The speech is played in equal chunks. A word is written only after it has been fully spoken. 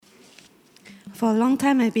For a long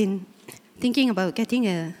time, I've been thinking about getting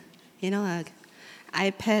a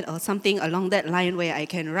iPad or something along that line where I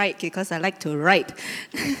can write because I like to write.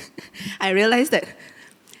 I realized that,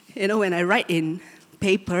 when I write in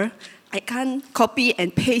paper, I can't copy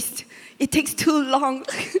and paste. It takes too long.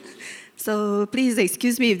 So please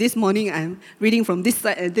excuse me if this morning I'm reading from this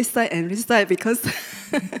side and this side and this side because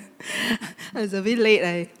I was a bit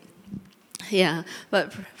late.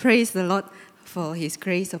 But praise the Lord for His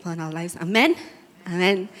grace upon our lives. Amen.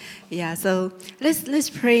 Amen. Yeah, so let's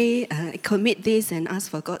pray, commit this and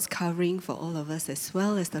ask for God's covering for all of us as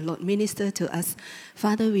well as the Lord minister to us.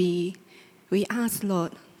 Father, we ask,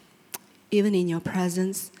 Lord, even in your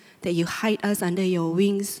presence, that you hide us under your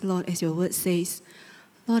wings, Lord, as your word says.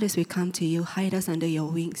 Lord, as we come to you, hide us under your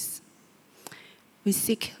wings. We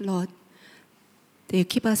seek, Lord, that you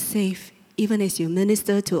keep us safe, even as you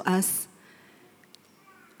minister to us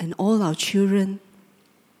and all our children.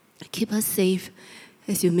 Keep us safe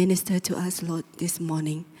as you minister to us, Lord, this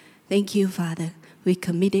morning. Thank you, Father. We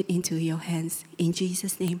commit it into your hands. In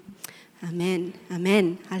Jesus' name, amen.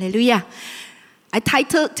 Amen. Hallelujah. I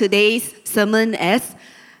titled today's sermon as,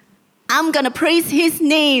 I'm going to praise his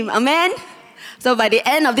name. Amen. So by the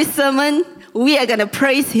end of this sermon, we are going to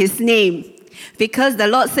praise his name because the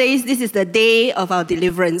Lord says this is the day of our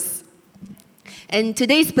deliverance. And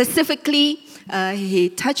today specifically,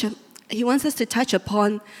 He wants us to touch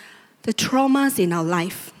upon the traumas in our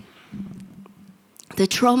life. The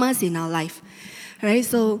traumas in our life. Right?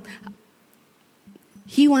 So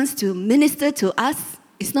he wants to minister to us.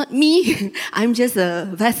 It's not me. I'm just a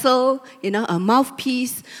vessel, a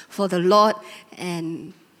mouthpiece for the Lord.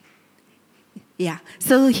 And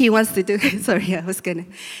so he wants to do, so he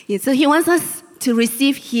wants us to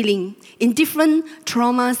receive healing in different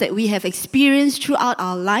traumas that we have experienced throughout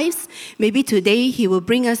our lives. Maybe today he will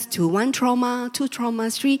bring us to one trauma, two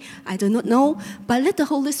traumas, three, I do not know. But let the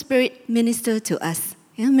Holy Spirit minister to us.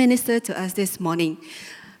 Minister to us this morning.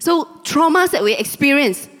 So traumas that we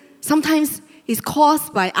experience, sometimes is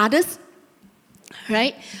caused by others.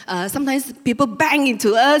 Right? Sometimes people bang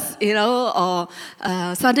into us, or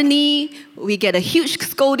suddenly we get a huge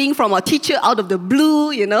scolding from our teacher out of the blue,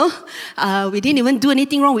 we didn't even do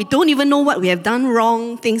anything wrong. We don't even know what we have done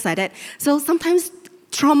wrong, things like that. So sometimes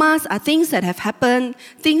traumas are things that have happened,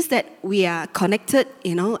 things that we are connected,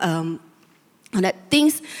 that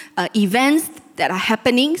things, events that are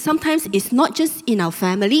happening. Sometimes it's not just in our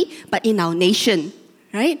family, but in our nation.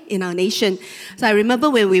 Right, in our nation. So I remember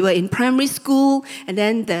when we were in primary school, and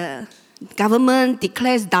then the government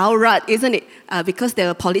declares Daurat, isn't it? Because there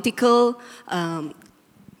were political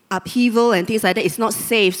upheaval and things like that. It's not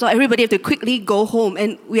safe, so everybody have to quickly go home.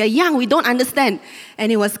 And we are young, we don't understand,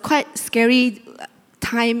 and it was quite scary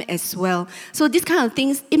time as well. So these kind of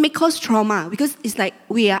things, it may cause trauma because it's like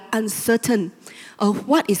we are uncertain of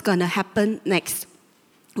what is going to happen next.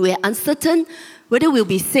 We are uncertain whether we'll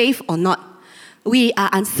be safe or not. We are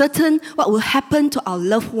uncertain what will happen to our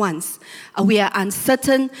loved ones. We are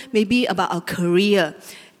uncertain maybe about our career.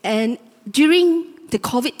 And during the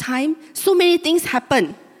COVID time, so many things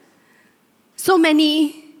happen. So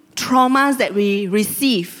many traumas that we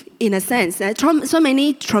receive, in a sense. So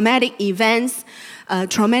many traumatic events,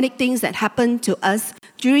 traumatic things that happen to us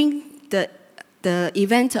during the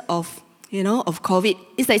event of COVID.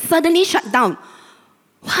 It's like suddenly shut down.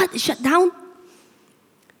 What? Shut down?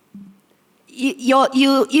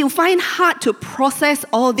 You find hard to process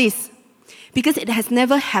all this because it has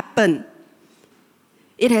never happened.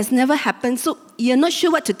 It has never happened. So you're not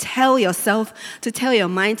sure what to tell yourself, to tell your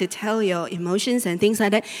mind, to tell your emotions and things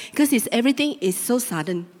like that because everything is so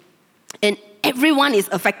sudden. And everyone is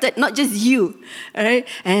affected, not just you. Right?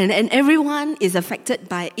 And everyone is affected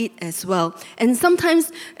by it as well. And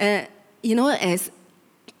sometimes, as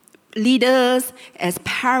leaders, as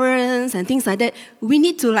parents and things like that, we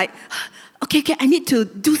need to okay, I need to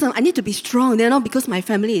do something. I need to be strong, because my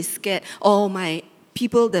family is scared, or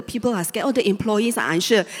the people are scared, or the employees are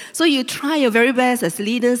unsure. So you try your very best as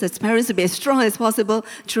leaders, as parents, to be as strong as possible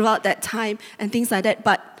throughout that time and things like that.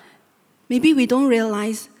 But maybe we don't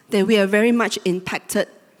realize that we are very much impacted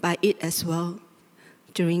by it as well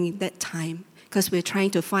during that time, because we're trying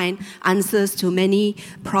to find answers to many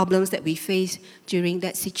problems that we face during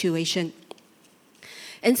that situation.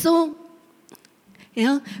 And so,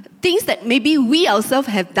 things that maybe we ourselves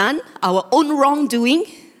have done, our own wrongdoing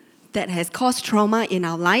that has caused trauma in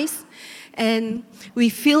our lives, and we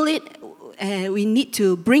feel it, and we need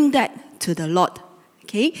to bring that to the Lord.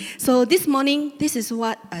 Okay? So this morning, this is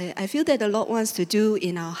what I feel that the Lord wants to do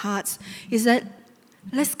in our hearts, is that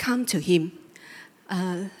let's come to Him.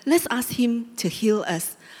 Let's ask Him to heal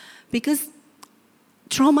us, because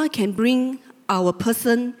trauma can bring our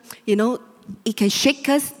person, it can shake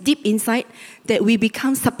us deep inside, that we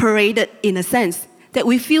become separated in a sense, that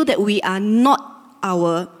we feel that we are not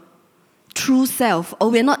our true self, or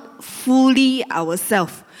we're not fully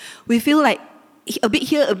ourselves. We feel like a bit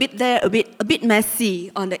here, a bit there, a bit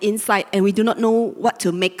messy on the inside, and we do not know what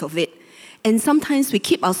to make of it. And sometimes we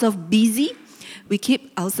keep ourselves busy, we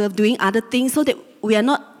keep ourselves doing other things so that we are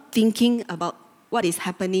not thinking about what is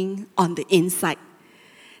happening on the inside.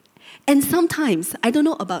 And sometimes, I don't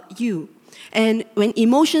know about you, and when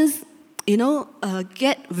emotions,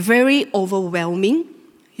 get very overwhelming,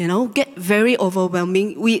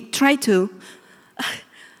 we try to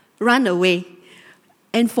run away.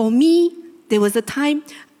 And for me, there was a time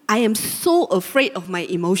I am so afraid of my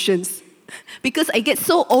emotions because I get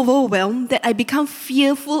so overwhelmed that I become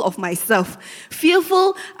fearful of myself,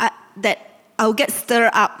 fearful that I'll get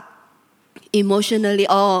stirred up emotionally,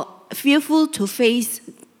 or fearful to face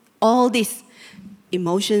all these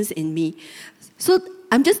emotions in me. So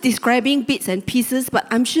I'm just describing bits and pieces, but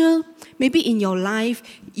I'm sure maybe in your life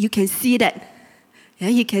you can see that. Yeah,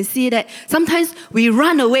 you can see that. Sometimes we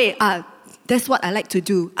run away. That's what I like to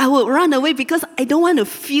do. I will run away because I don't want to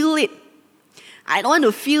feel it. I don't want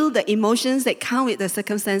to feel the emotions that come with the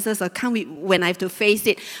circumstances or come with when I have to face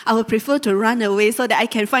it. I would prefer to run away so that I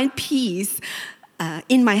can find peace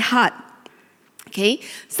in my heart. Okay?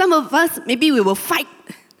 Some of us, maybe we will fight.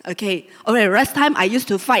 Okay? Or the last time I used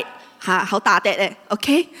to fight.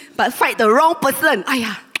 Okay? But fight the wrong person.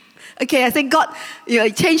 Okay, I say, God,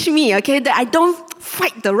 change me, okay? That I don't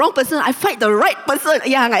fight the wrong person, I fight the right person. But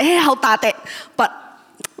you have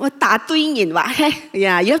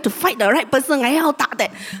to fight the right person.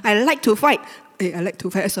 I like to fight. I like to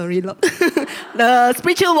fight, sorry, Lord. The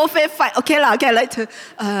spiritual warfare fight. Okay, I like to,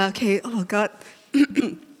 oh God.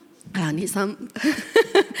 I need some.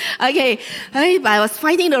 Okay, but I was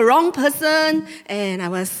fighting the wrong person, and I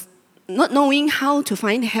was not knowing how to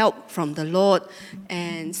find help from the Lord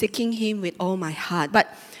and seeking Him with all my heart.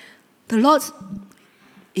 But the Lord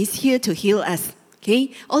is here to heal us.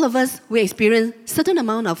 Okay, all of us, we experience certain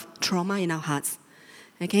amount of trauma in our hearts.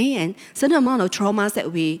 Okay, and certain amount of traumas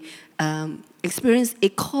that we experience,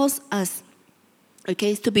 it causes us,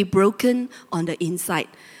 to be broken on the inside.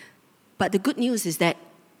 But the good news is that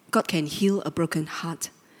God can heal a broken heart.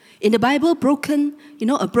 In the Bible, broken,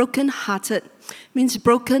 a broken-hearted means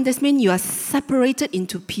broken. That means you are separated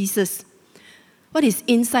into pieces. What is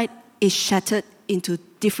inside is shattered into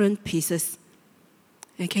different pieces.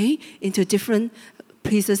 Okay? Into different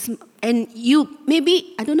pieces. And you,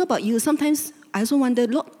 maybe, I don't know about you, sometimes I also wonder,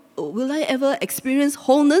 Lord, will I ever experience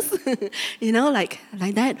wholeness? Like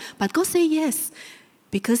that. But God says yes,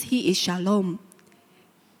 because He is shalom.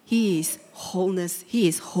 He is wholeness. He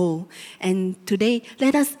is whole. And today,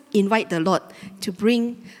 let us invite the Lord to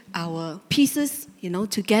bring our pieces,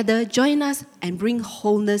 together, join us, and bring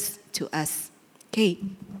wholeness to us. Okay.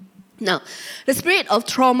 Now, the spirit of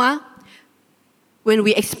trauma, when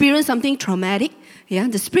we experience something traumatic,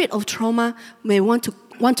 the spirit of trauma may want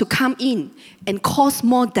to come in and cause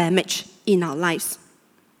more damage in our lives.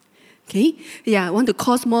 Okay? Want to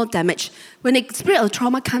cause more damage. When the spirit of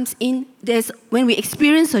trauma comes in, when we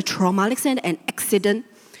experience a trauma, let's say an accident,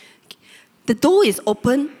 the door is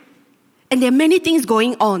open and there are many things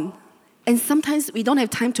going on. And sometimes we don't have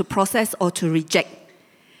time to process or to reject.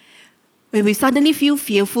 When we suddenly feel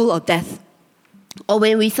fearful of death, or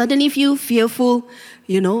when we suddenly feel fearful,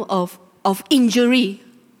 of injury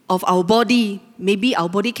of our body, maybe our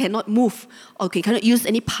body cannot move, or cannot use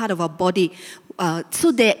any part of our body.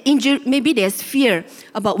 So maybe there's fear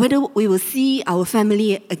about whether we will see our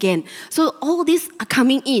family again. So all these are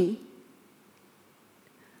coming in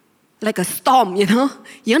like a storm, You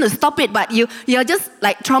want to stop it, but you're just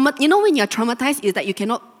like traumatized. When you're traumatized, is that you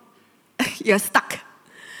cannot, you're stuck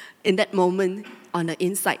in that moment on the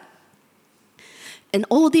inside. And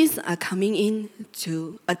all these are coming in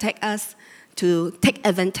to attack us, to take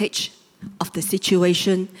advantage of the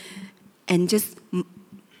situation, and just,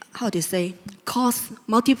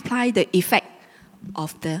 multiply the effect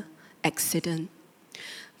of the accident.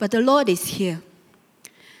 But the Lord is here.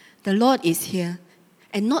 The Lord is here.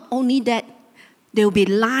 And not only that, there will be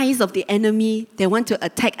lies of the enemy. They want to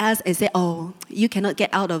attack us and say, oh, you cannot get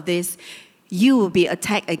out of this. You will be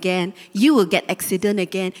attacked again. You will get accident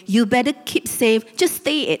again. You better keep safe. Just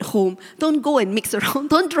stay at home. Don't go and mix around.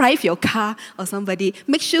 Don't drive your car or somebody.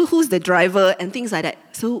 Make sure who's the driver and things like that.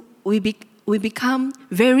 So we become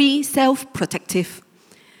very self-protective.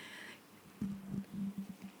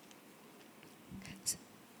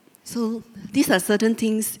 So these are certain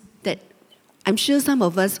things that I'm sure some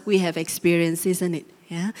of us, we have experienced, isn't it?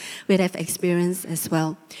 Yeah, we have experienced as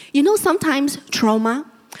well. You know, sometimes trauma,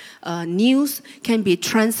 news can be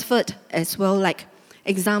transferred as well, like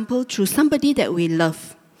example, through somebody that we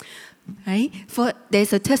love. Right?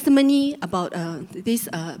 There's a testimony about this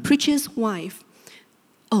preacher's wife.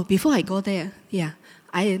 Oh, before I go there,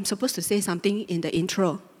 I am supposed to say something in the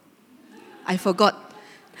intro. I forgot.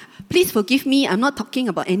 Please forgive me, I'm not talking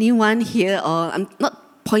about anyone here, or I'm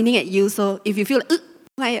not pointing at you, so if you feel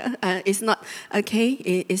it's not okay,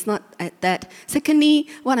 it's not at that. Secondly,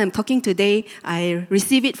 what I'm talking today, I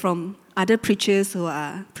receive it from other preachers who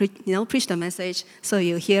are, preach the message, so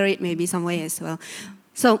you hear it maybe somewhere as well.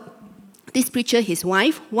 So, this preacher, his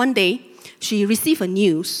wife, one day, she received a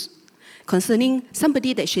news concerning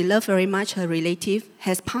somebody that she loved very much, her relative,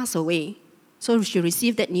 has passed away. So she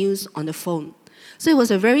received that news on the phone. So it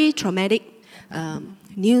was a very traumatic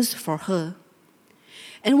news for her.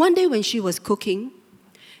 And one day when she was cooking,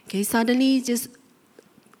 suddenly just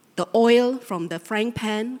the oil from the frying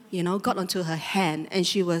pan, got onto her hand, and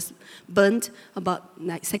she was burnt, about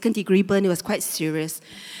like 2nd-degree burn. It was quite serious.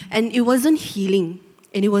 And it wasn't healing.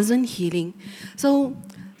 So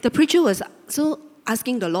the preacher was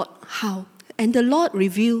asking the Lord how. And the Lord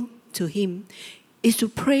revealed to him is to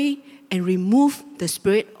pray and remove the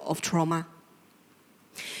spirit of trauma.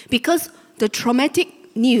 Because the traumatic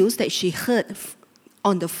news that she heard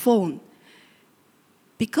on the phone,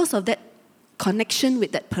 because of that connection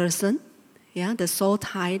with that person, the soul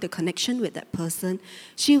tie, the connection with that person,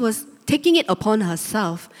 she was taking it upon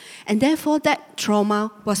herself. And therefore that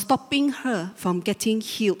trauma was stopping her from getting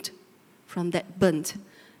healed from that burnt.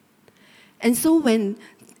 And so when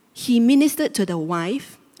he ministered to the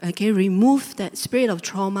wife, removed that spirit of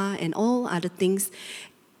trauma and all other things,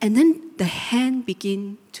 and then the hand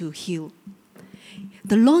began to heal.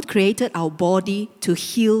 The Lord created our body to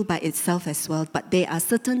heal by itself as well, but there are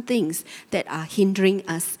certain things that are hindering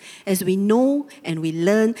us. As we know and we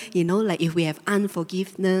learn, like if we have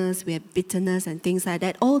unforgiveness, we have bitterness and things like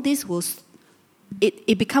that, all this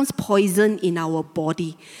it becomes poison in our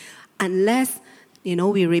body. Unless,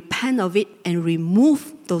 we repent of it and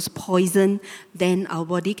remove those poison, then our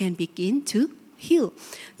body can begin to heal.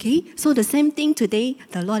 So the same thing today,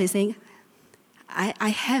 the Lord is saying, I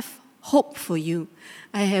have hope for you.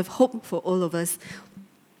 I have hope for all of us.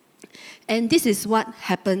 And this is what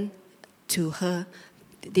happened to her,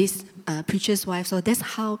 this preacher's wife. So that's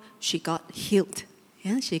how she got healed.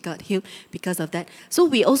 She got healed because of that. So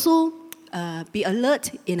we also be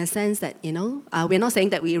alert in a sense that, we're not saying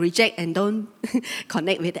that we reject and don't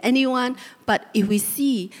connect with anyone, but if we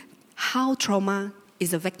see how trauma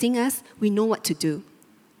is affecting us, we know what to do.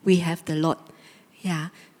 We have the Lord.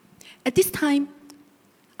 At this time,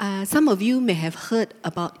 some of you may have heard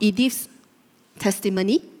about Edith's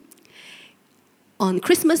testimony. On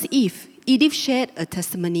Christmas Eve, Edith shared a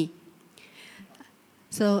testimony.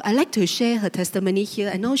 So I'd like to share her testimony here.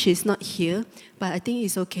 I know she's not here, but I think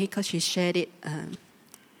it's okay because she shared it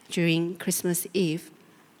during Christmas Eve.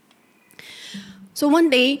 So one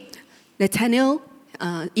day, Nathaniel,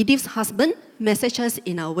 Edith's husband, messaged us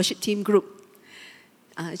in our worship team group.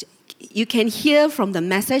 You can hear from the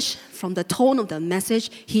message, from the tone of the message,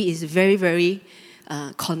 he is very, very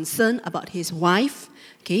concerned about his wife,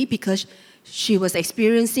 because she was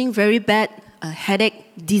experiencing very bad headache,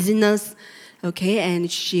 dizziness,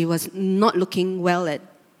 and she was not looking well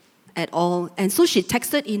at all. And so she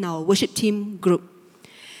texted in our worship team group,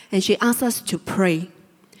 and she asked us to pray.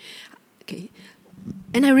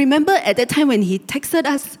 And I remember at that time when he texted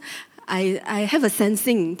us, I have a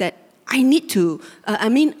sensing that I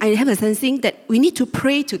have a sensing that we need to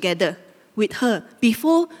pray together with her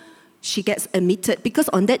before she gets admitted, because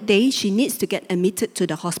on that day, she needs to get admitted to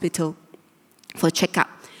the hospital for checkup,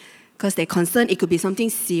 because they're concerned it could be something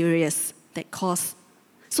serious that caused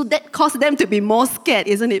them to be more scared,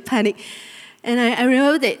 isn't it? Panic. And I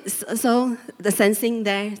remember that, so the sensing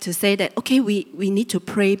there to say that, we need to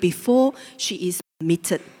pray before she is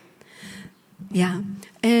admitted.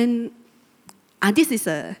 And this is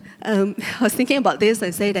I was thinking about this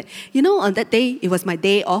and say that, on that day, it was my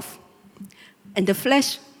day off. And the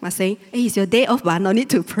flesh was saying, hey, it's your day off, but no need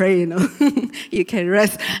to pray, you can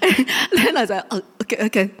rest. Then I was like, oh,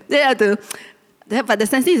 okay. Then but the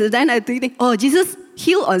sense is, then I think, Jesus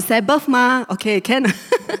healed on Sabbath, ma. Okay, can.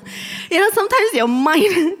 Sometimes your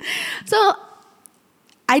mind. So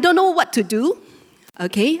I don't know what to do.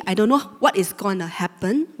 I don't know what is going to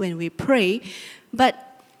happen when we pray,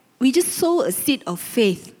 but we just sow a seed of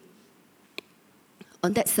faith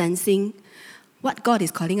on that sensing what God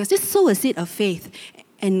is calling us. Just sow a seed of faith.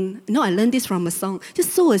 And I learned this from a song.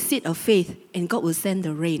 Just sow a seed of faith and God will send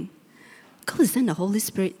the rain. God will send the Holy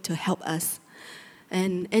Spirit to help us.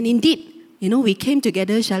 And indeed, we came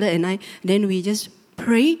together, Charlotte and I, then we just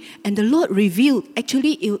pray, and the Lord revealed,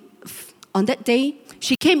 actually, on that day,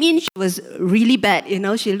 she came in, she was really bad,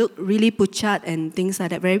 she looked really puchat and things like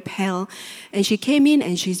that, very pale. And she came in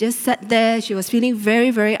and she just sat there, she was feeling very,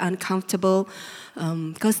 very uncomfortable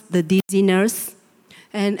because the dizziness.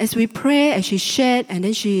 And as we prayed, and she shared, and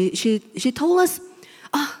then she told us,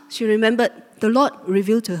 she remembered, the Lord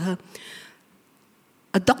revealed to her.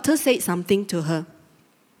 A doctor said something to her.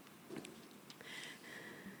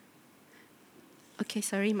 Okay,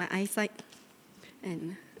 sorry, my eyesight.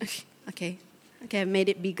 And okay, I made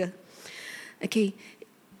it bigger. Okay,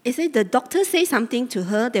 it said the doctor said something to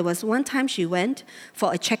her. There was one time she went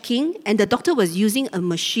for a checking, and the doctor was using a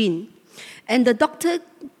machine. And the doctor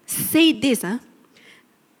said this,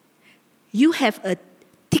 you have a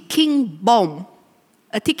ticking bomb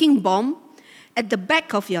at the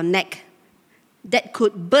back of your neck that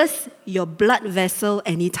could burst your blood vessel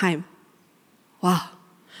anytime. Wow.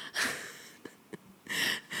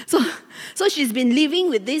 So she's been living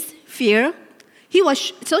with this fear. She was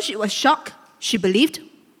shocked. She believed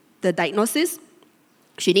the diagnosis.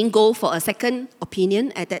 She didn't go for a second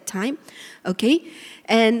opinion at that time. Okay?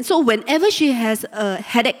 And so whenever she has a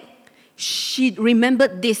headache, she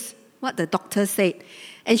remembered this, what the doctor said.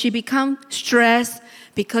 And she became stressed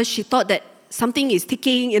because she thought that something is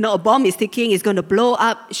ticking, a bomb is ticking, it's going to blow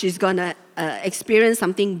up, she's going to experience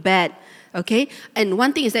something bad. Okay? And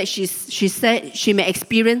one thing is that she said she may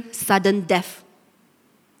experience sudden death.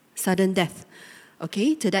 Sudden death.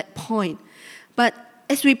 Okay? To that point. But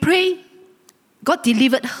as we pray, God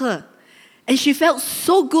delivered her. And she felt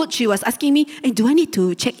so good. She was asking me, hey, do I need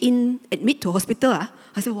to admit to hospital?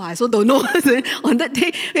 I said, I also don't know on that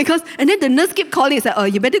day. And then the nurse kept calling and said,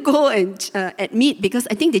 you better go and admit because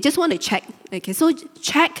I think they just want to check. Okay, so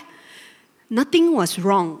check. Nothing was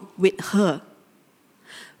wrong with her.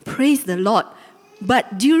 Praise the Lord.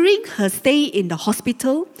 But during her stay in the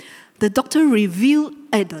hospital, the doctor revealed,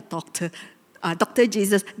 Dr.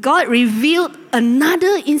 Jesus, God revealed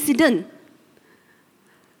another incident.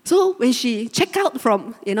 So when she checked out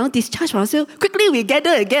from, discharged from hospital, quickly we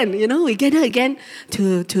gather again,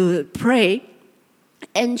 to pray.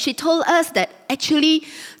 And she told us that actually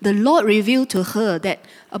the Lord revealed to her that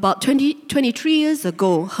about 23 years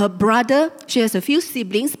ago, her brother, she has a few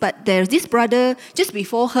siblings, but there's this brother just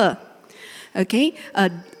before her,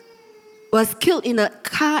 was killed in a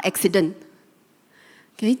car accident.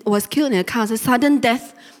 Okay, was killed in a car, so sudden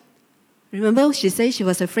death. Remember, she said she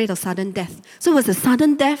was afraid of sudden death. So it was a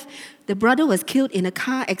sudden death. The brother was killed in a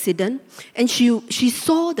car accident, and she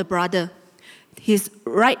saw the brother. His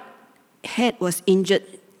right head was injured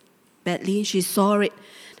badly. She saw it.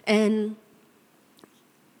 And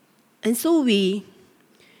so we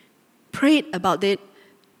prayed about it.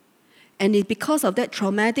 And because of that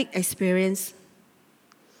traumatic experience,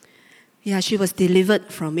 she was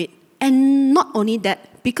delivered from it. And not only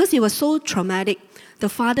that, because it was so traumatic, the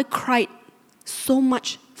father cried so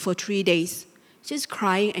much for 3 days. Just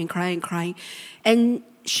crying and crying and crying. And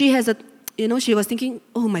she has she was thinking,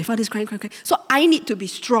 my father's crying. So I need to be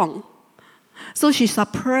strong. So she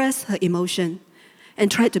suppressed her emotion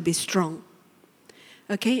and tried to be strong.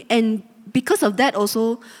 Okay? And because of that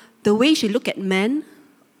also, the way she looked at men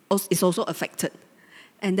is also affected.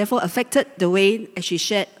 And therefore affected the way, as she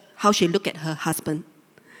shared, how she looked at her husband.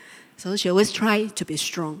 So she always tried to be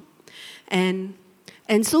strong. And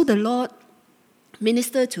so the Lord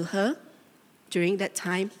ministered to her during that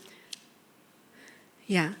time.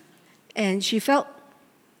 And she felt,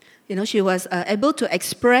 she was able to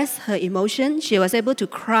express her emotion. She was able to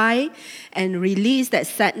cry and release that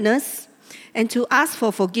sadness and to ask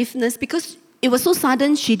for forgiveness because it was so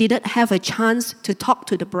sudden she didn't have a chance to talk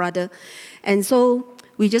to the brother. And so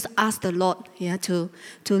we just asked the Lord to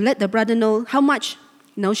let the brother know how much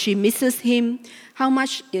she misses him, how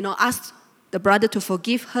much, asked the brother to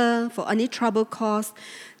forgive her for any trouble caused.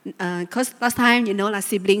 Because last time, like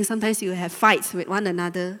siblings, sometimes you have fights with one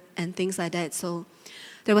another and things like that. So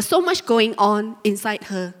there was so much going on inside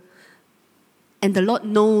her. And the Lord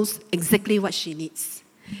knows exactly what she needs.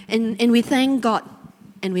 And we thank God.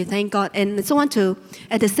 And we thank God. And so I want to,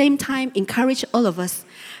 at the same time, encourage all of us.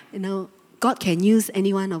 God can use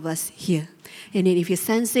any one of us here. And then if you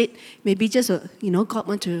sense it, maybe just, God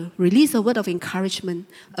wants to release a word of encouragement,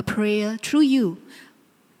 a prayer through you.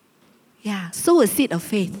 Sow a seed of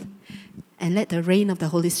faith and let the rain of the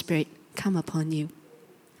Holy Spirit come upon you.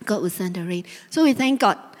 God will send the rain. So we thank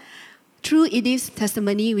God. Through Edith's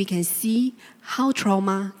testimony, we can see how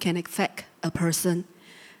trauma can affect a person.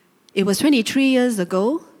 It was 23 years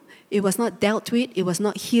ago. It was not dealt with. It was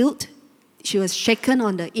not healed. She was shaken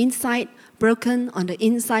on the inside, broken on the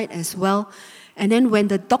inside as well. And then when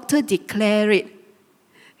the doctor declared it,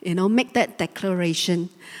 make that declaration.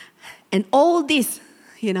 And all this,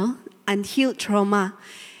 unhealed trauma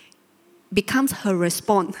becomes her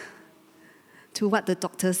response to what the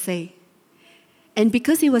doctors say. And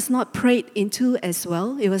because it was not prayed into as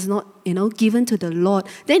well, it was not, given to the Lord,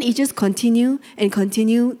 then it just continue and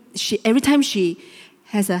continue. Every time she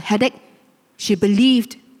has a headache, she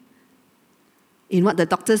believed in what the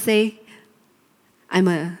doctors say.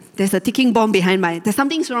 There's a ticking bomb behind there's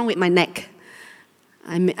something's wrong with my neck.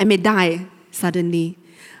 I may die suddenly.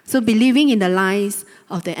 So believing in the lies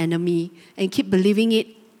of the enemy and keep believing it,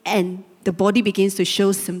 and the body begins to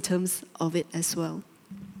show symptoms of it as well.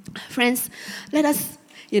 Friends, let us,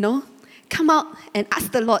 come out and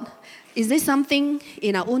ask the Lord, is there something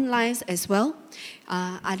in our own lives as well?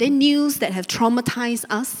 Are there news that have traumatized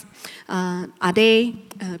us? Are there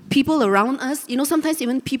people around us? Sometimes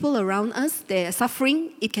even people around us, they're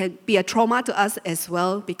suffering. It can be a trauma to us as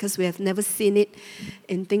well because we have never seen it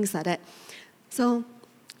in things like that. So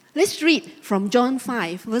let's read from John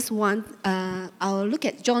 5, verse 1. I'll look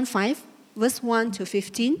at John 5, verse 1 to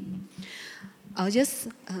 15. I'll just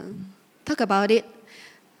talk about it,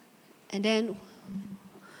 and then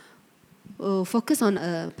we'll focus on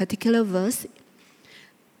a particular verse.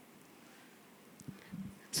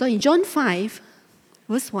 So in John 5,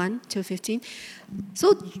 verse 1 to 15,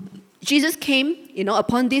 so Jesus came,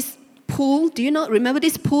 upon this pool. Do you remember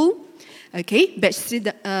this pool? Okay,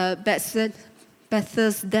 Bethesda,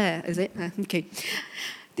 is it? Okay.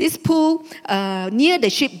 This pool near the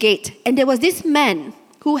sheep gate, and there was this man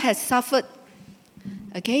who has suffered.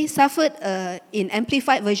 Okay, suffered in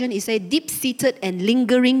Amplified Version, it says deep-seated and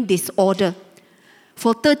lingering disorder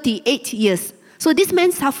for 38 years. So this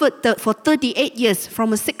man suffered for 38 years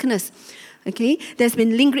from a sickness. Okay, there's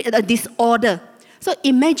been lingering a disorder. So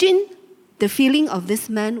imagine the feeling of this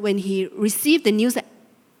man when he received the news that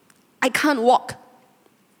I can't walk.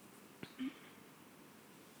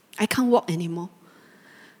 I can't walk anymore.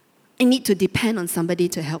 I need to depend on somebody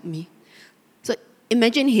to help me. So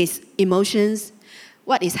imagine his emotions,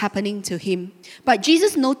 what is happening to him. But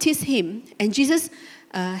Jesus noticed him, and Jesus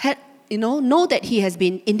had, know that he has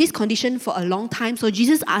been in this condition for a long time. So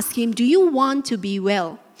Jesus asked him, do you want to be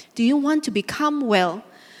well? Do you want to become well?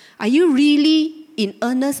 Are you really in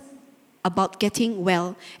earnest about getting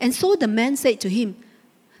well? And so the man said to him,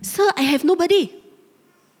 Sir, I have nobody.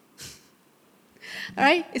 All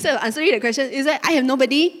right? Instead of answering the question, is that I have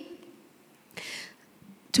nobody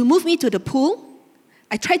to move me to the pool.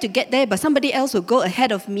 I tried to get there, but somebody else will go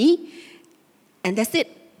ahead of me, and that's it.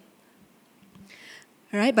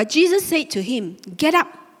 All right? But Jesus said to him, get up,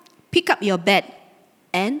 pick up your bed,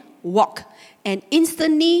 and walk. And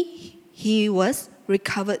instantly, he was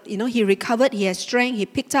recovered. He recovered, he had strength, he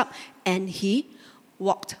picked up, and he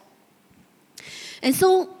walked. And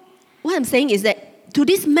so, what I'm saying is that to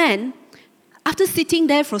this man, after sitting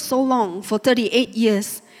there for so long, for 38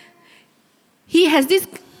 years, he has this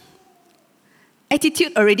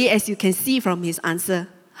attitude already, as you can see from his answer.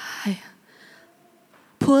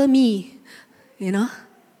 Poor me,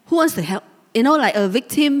 who wants to help? Like a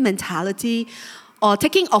victim mentality, or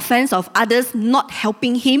taking offense of others not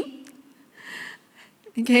helping him.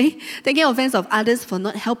 Okay? Taking offense of others for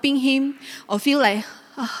not helping him, or feel like,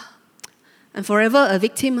 I'm forever a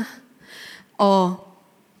victim, or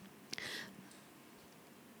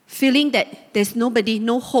feeling that there's nobody,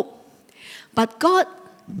 no hope. But God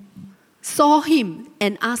saw him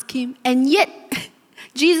and asked him, and yet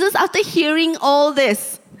Jesus, after hearing all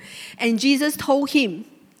this, and Jesus told him,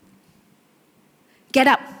 get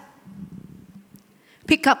up,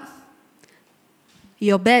 pick up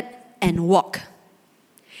your bed and walk.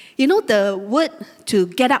 The word to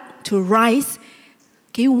get up, to rise,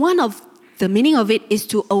 okay, one of the meaning of it is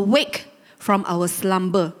to awake from our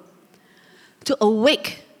slumber. To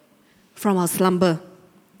awake from our slumber.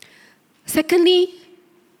 Secondly,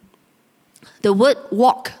 the word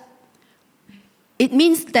walk, it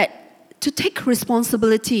means that to take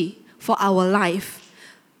responsibility for our life,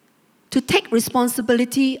 to take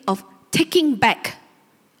responsibility of taking back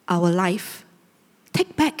our life.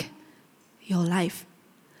 Take back your life.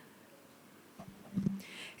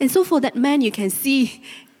 And so for that man, you can see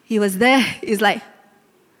he was there. He's like,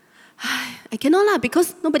 I cannot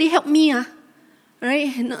because nobody helped me.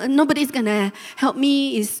 Right? Nobody's going to help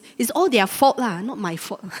me. It's all their fault, not my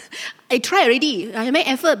fault. I tried already. I made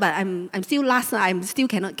effort, but I'm still last. I still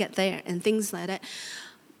cannot get there and things like that.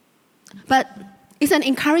 But it's an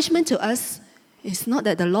encouragement to us. It's not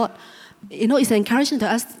that the Lord, it's an encouragement to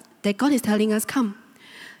us that God is telling us, come.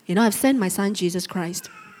 I've sent my son, Jesus Christ.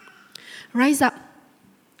 Rise up.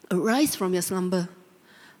 Arise from your slumber.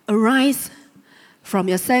 Arise from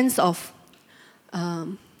your sense of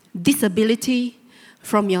disability,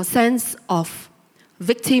 from your sense of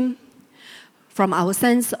victim, from our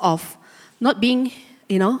sense of not being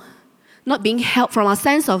helped, from our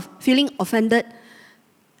sense of feeling offended.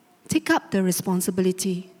 Take up the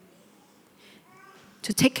responsibility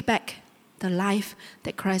to take back the life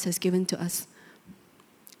that Christ has given to us.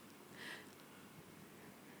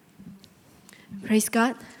 Praise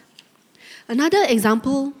God. Another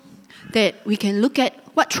example that we can look at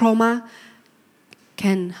what trauma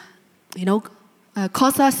can,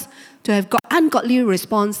 cause us to have got ungodly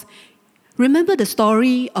response. Remember the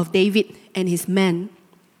story of David and his men.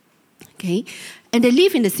 Okay, and they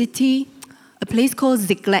live in the city, a place called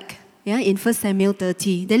Ziklag. Yeah, in 1 Samuel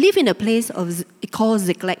 30, they live in a place called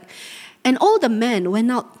Ziklag, and all the men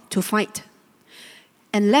went out to fight,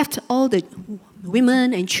 and left all the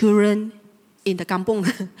women and children in the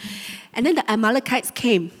kampong. And then the Amalekites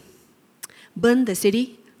came, burned the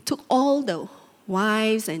city, took all the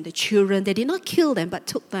wives and the children. They did not kill them, but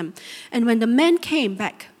took them. And when the men came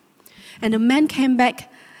back,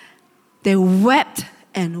 they wept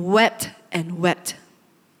and wept and wept.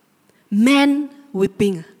 Men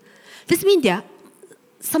weeping. This means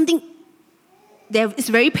it's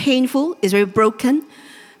very painful, it's very broken.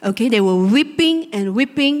 Okay, they were weeping and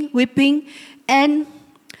weeping, and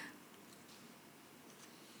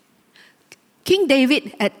King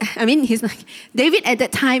David, David at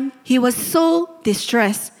that time, he was so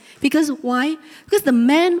distressed. Because why? Because the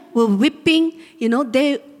men were weeping,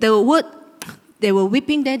 they were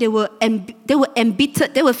weeping there, they were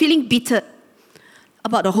embittered, they were feeling bitter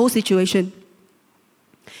about the whole situation.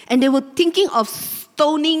 And they were thinking of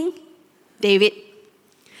stoning David.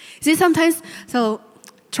 See, sometimes,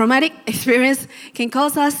 traumatic experience can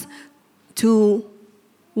cause us to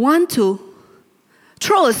want to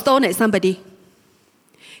throw a stone at somebody,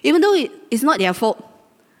 even though it's not their fault.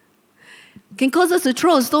 It can cause us to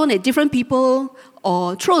throw a stone at different people,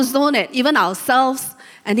 or throw a stone at even ourselves,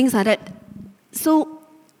 and things like that. So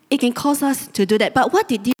it can cause us to do that. But what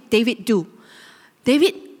did David do?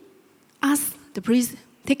 David asked the priest,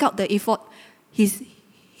 take out the ephod. He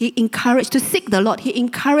encouraged to seek the Lord. He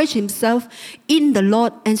encouraged himself in the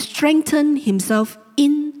Lord and strengthened himself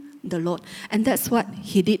in the Lord. And that's what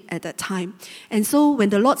he did at that time. And so when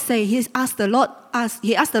the Lord said, he asked the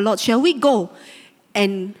Lord, shall we go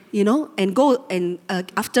and go and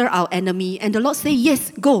after our enemy? And the Lord said,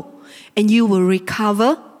 yes, go, and you will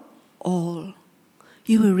recover all.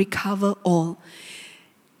 You will recover all.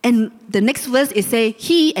 And the next verse is say,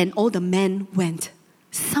 he and all the men went.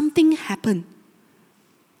 Something happened.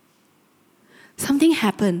 Something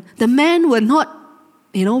happened. The men were not,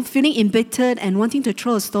 feeling embittered and wanting to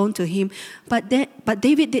throw a stone to him. But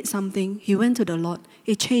David did something. He went to the Lord.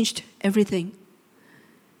 It changed everything.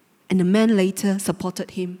 And the men later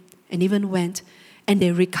supported him and even went. And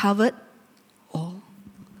they recovered all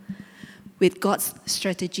with God's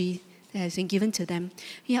strategy that has been given to them.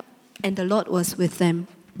 Yep. And the Lord was with them.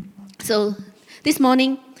 So this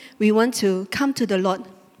morning, we want to come to the Lord.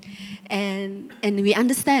 And we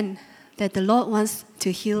understand that the Lord wants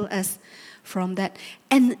to heal us from that.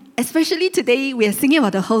 And especially today, we are singing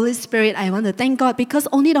about the Holy Spirit. I want to thank God because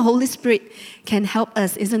only the Holy Spirit can help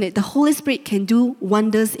us, isn't it? The Holy Spirit can do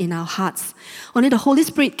wonders in our hearts. Only the Holy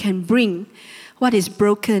Spirit can bring what is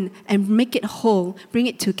broken and make it whole, bring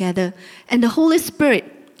it together. And the Holy Spirit,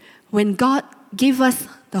 when God gave us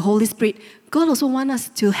the Holy Spirit, God also wants us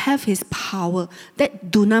to have His power,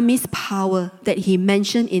 that dunamis power that He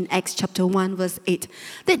mentioned in Acts chapter 1, verse 8.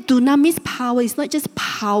 That dunamis power is not just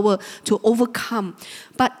power to overcome,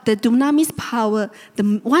 but the dunamis power,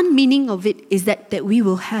 the one meaning of it is that we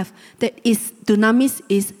will have, that is, dunamis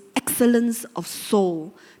is excellence of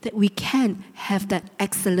soul, that we can have that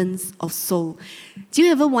excellence of soul. Do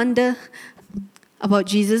you ever wonder about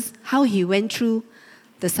Jesus, how He went through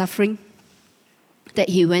the suffering that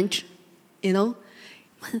He went through?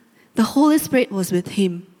 The Holy Spirit was with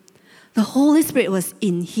Him. The Holy Spirit was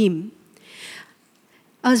in Him.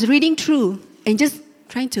 I was reading through and just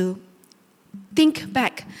trying to think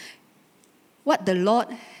back what the Lord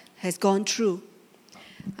has gone through.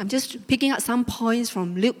 I'm just picking up some points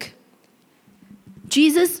from Luke.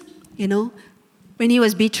 Jesus, when He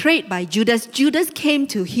was betrayed by Judas, Judas came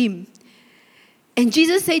to Him. And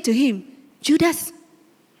Jesus said to him, Judas,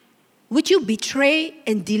 would you betray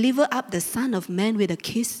and deliver up the Son of Man with a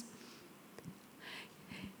kiss?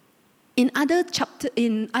 In other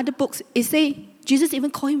books, it says Jesus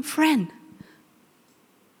even called him friend.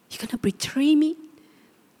 You're going to betray me?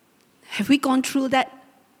 Have we gone through that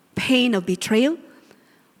pain of betrayal?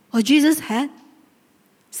 Or Jesus had?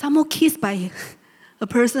 Some more kissed by a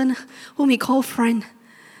person whom he called friend.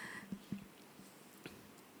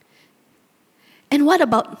 And what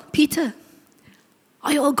about Peter?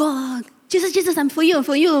 Oh God, Jesus, I'm for you.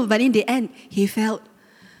 But in the end, he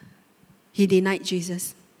denied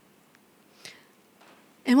Jesus.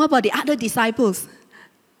 And what about the other disciples?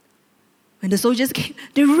 When the soldiers came,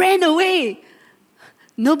 they ran away.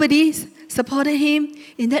 Nobody supported him.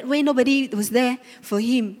 In that way, nobody was there for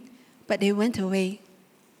him. But they went away.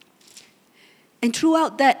 And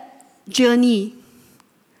throughout that journey,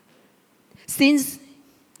 since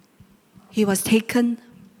he was taken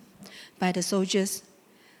by the soldiers,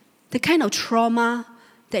 the kind of trauma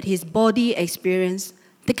that his body experienced,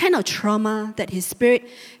 the kind of trauma that his spirit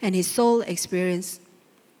and his soul experienced,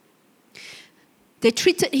 they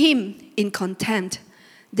treated him in contempt.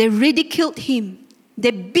 They ridiculed him.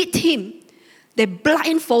 They beat him. They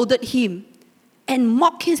blindfolded him and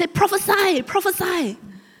mocked him, said, prophesy.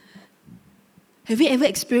 Have you ever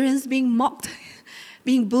experienced being mocked,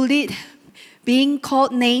 being bullied, being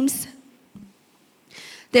called names?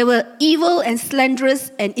 There were evil and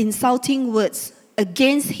slanderous and insulting words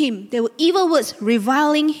against him. There were evil words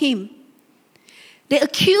reviling him. They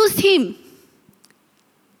accused him.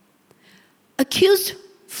 Accused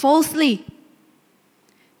falsely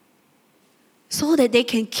so that they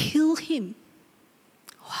can kill him.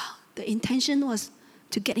 Wow, the intention was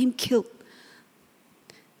to get him killed.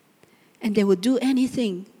 And they would do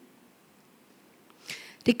anything.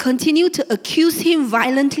 They continue to accuse him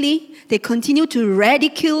violently. They continue to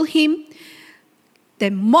ridicule him.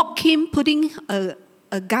 They mock him, putting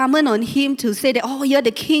a garment on him to say that, oh, you're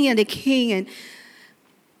the king.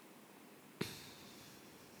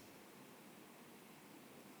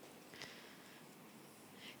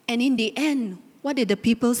 And in the end, what did the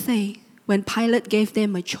people say when Pilate gave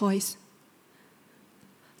them a choice?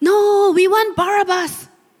 No, we want Barabbas.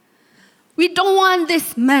 We don't want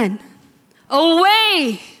this man.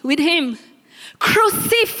 Away with him.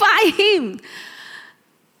 Crucify him.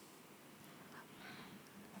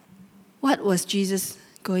 What was Jesus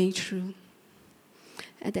going through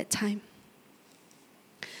at that time?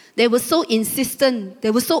 They were so insistent.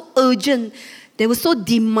 They were so urgent. They were so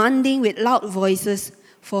demanding with loud voices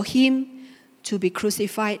for him to be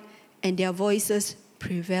crucified, and their voices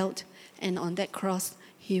prevailed, and on that cross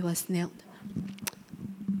he was nailed.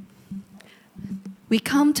 We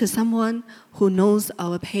come to someone who knows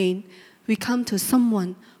our pain. We come to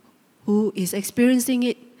someone who is experiencing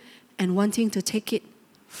it and wanting to take it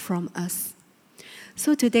from us.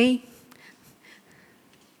 So today,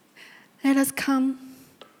 let us come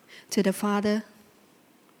to the Father,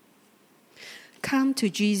 come to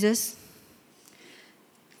Jesus,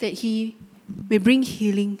 that he may bring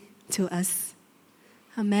healing to us.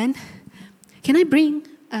 Amen. Can I bring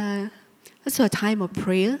us to a time of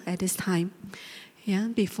prayer at this time? Yeah,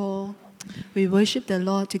 before we worship the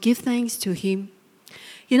Lord, to give thanks to him.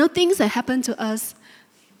 You know, things that happen to us,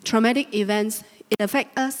 traumatic events, it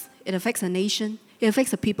affects us, it affects a nation, it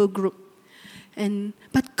affects a people group.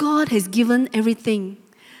 But God has given everything.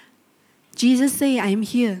 Jesus said, I am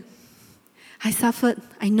here. I suffered.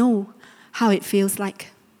 I know how it feels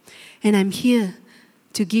like. And I'm here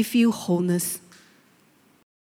to give you wholeness.